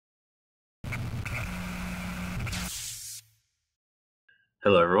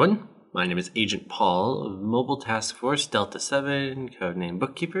Hello everyone, my name is Agent Paul of Mobile Task Force Delta 7, codename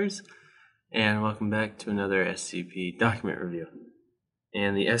Bookkeepers, and welcome back to another SCP document review.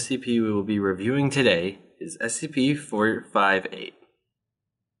 And the SCP we will be reviewing today is SCP-458.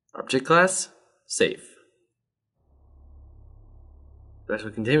 Object Class: Safe. Special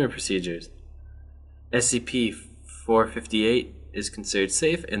Containment Procedures: SCP-458 is considered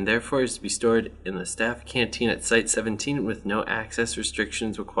safe and therefore is to be stored in the staff canteen at Site-17 with no access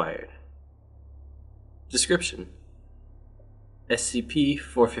restrictions required. Description: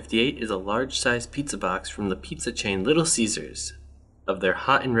 SCP-458 is a large-sized pizza box from the pizza chain Little Caesars, of their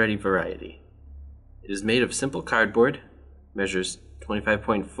hot and ready variety. It is made of simple cardboard, measures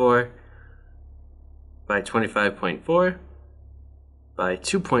 25.4 by 25.4 by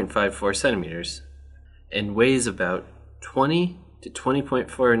 2.54 centimeters, and weighs about 20 to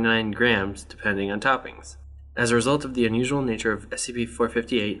 20.49 grams depending on toppings. As a result of the unusual nature of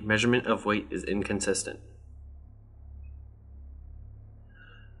SCP-458, measurement of weight is inconsistent.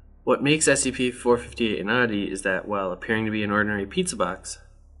 What makes SCP-458 an oddity is that while appearing to be an ordinary pizza box,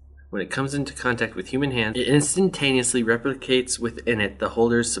 when it comes into contact with human hands, it instantaneously replicates within it the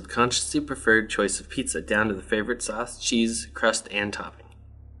holder's subconsciously preferred choice of pizza down to the favorite sauce, cheese, crust, and topping.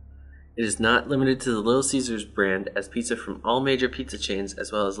 It is not limited to the Little Caesars brand, as pizza from all major pizza chains, as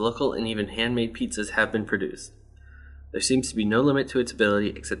well as local and even handmade pizzas, have been produced. There seems to be no limit to its ability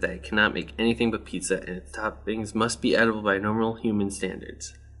except that it cannot make anything but pizza, and its toppings must be edible by normal human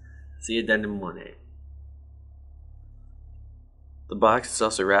standards. See Addendum 1A. The box is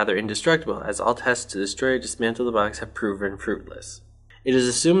also rather indestructible, as all tests to destroy or dismantle the box have proven fruitless. It is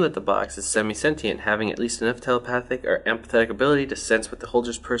assumed that the box is semi-sentient, having at least enough telepathic or empathetic ability to sense what the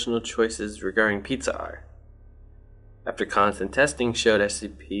holder's personal choices regarding pizza are. After constant testing showed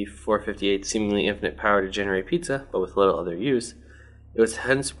SCP-458's seemingly infinite power to generate pizza, but with little other use, it was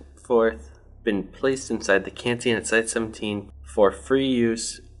henceforth been placed inside the canteen at Site-17 for free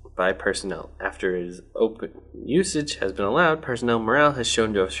use by personnel. After its open usage has been allowed, personnel morale has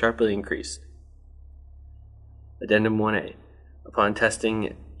shown to have sharply increased. Addendum 1A. Upon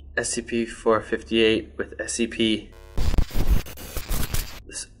testing SCP-458 with SCP,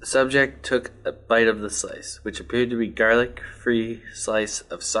 the subject took a bite of the slice, which appeared to be garlic-free slice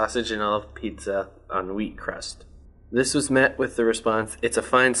of sausage and olive pizza on wheat crust. This was met with the response, "It's a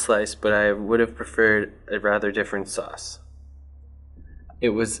fine slice, but I would have preferred a rather different sauce." It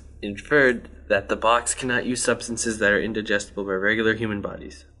was inferred that the box cannot use substances that are indigestible by regular human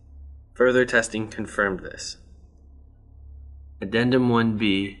bodies. Further testing confirmed this. Addendum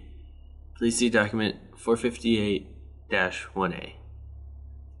 1B. Please see document 458-1A.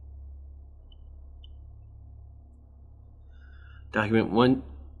 Document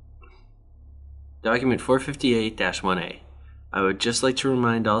 458-1A. I would just like to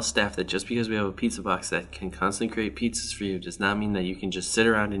remind all staff that just because we have a pizza box that can constantly create pizzas for you does not mean that you can just sit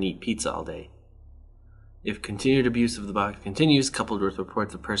around and eat pizza all day. If continued abuse of the box continues, coupled with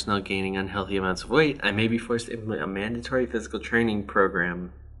reports of personnel gaining unhealthy amounts of weight, I may be forced to implement a mandatory physical training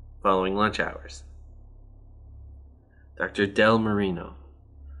program following lunch hours. Dr. Del Marino.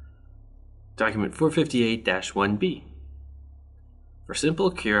 Document 458-1B. For simple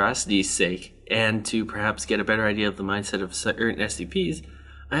curiosity's sake, and to perhaps get a better idea of the mindset of certain SCPs,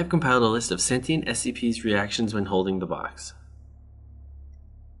 I have compiled a list of sentient SCPs' reactions when holding the box.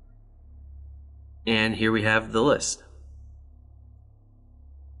 And here we have the list.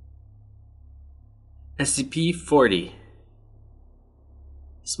 SCP-40.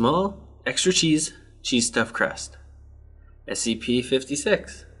 Small, extra cheese, cheese stuffed crust.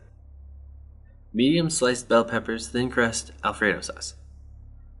 SCP-56. Medium sliced bell peppers, thin crust, Alfredo sauce.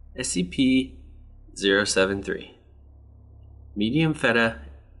 SCP-073. Medium feta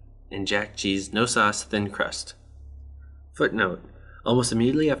and jack cheese, no sauce, thin crust. Footnote: almost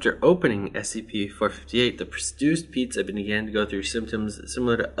immediately after opening SCP-458, the produced pizza began to go through symptoms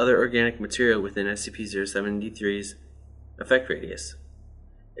similar to other organic material within SCP-073's effect radius.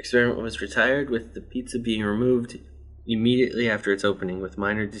 Experiment was retired with the pizza being removed immediately after its opening, with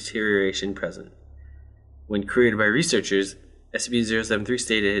minor deterioration present. When queried by researchers, SCP-073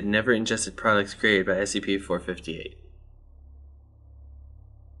 stated it had never ingested products created by SCP-458.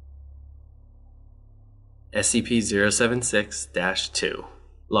 SCP-076-2.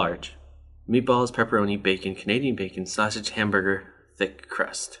 Large. Meatballs, pepperoni, bacon, Canadian bacon, sausage, hamburger, thick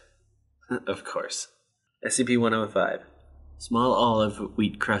crust. Of course. SCP-105. Small olive,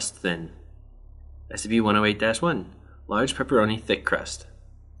 wheat crust, thin. SCP-108-1. Large pepperoni, thick crust.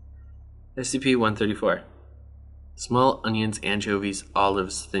 SCP-134. Small onions, anchovies,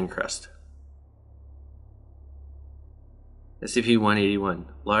 olives, thin crust. SCP-181,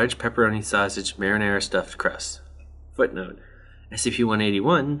 large pepperoni sausage marinara stuffed crust. Footnote: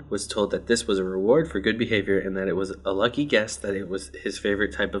 SCP-181 was told that this was a reward for good behavior and that it was a lucky guess that it was his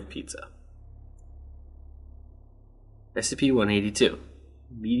favorite type of pizza. SCP-182,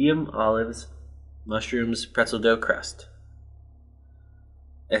 medium olives, mushrooms, pretzel dough crust.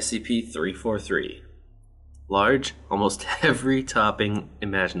 SCP-343, large, almost every topping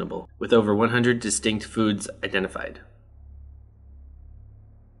imaginable, with over 100 distinct foods identified.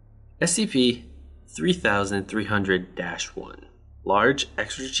 SCP-3300-1, large,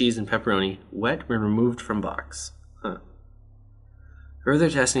 extra cheese and pepperoni, wet when removed from box.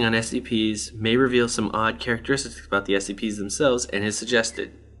 Further testing on SCPs may reveal some odd characteristics about the SCPs themselves and is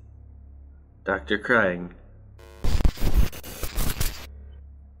suggested. Dr. Crying.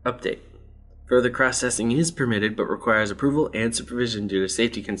 Update. Further cross-testing is permitted but requires approval and supervision due to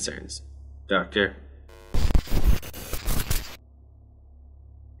safety concerns. Doctor.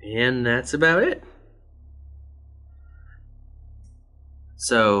 And that's about it.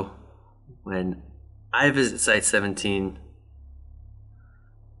 So, when I visit Site 17,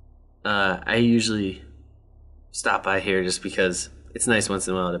 I usually stop by here just because it's nice once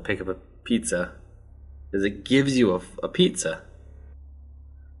in a while to pick up a pizza, because it gives you a pizza.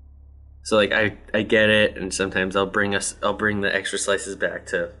 So like I get it, and sometimes I'll bring the extra slices back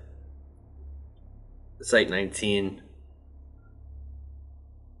to Site 19.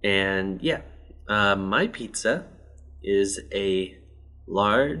 And yeah, my pizza is a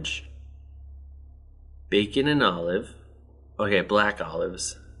large bacon and olive, black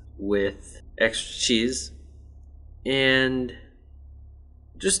olives, with extra cheese and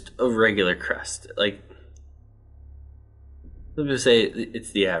just a regular crust. Like, I'm going to say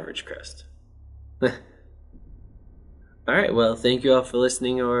it's the average crust. Alright, well, thank you all for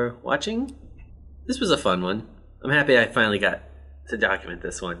listening or watching. This was a fun one. I'm happy I finally got to document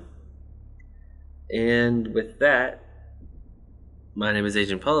this one. And with that, my name is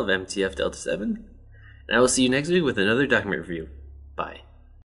Agent Paul of MTF Delta 7, and I will see you next week with another document review. Bye.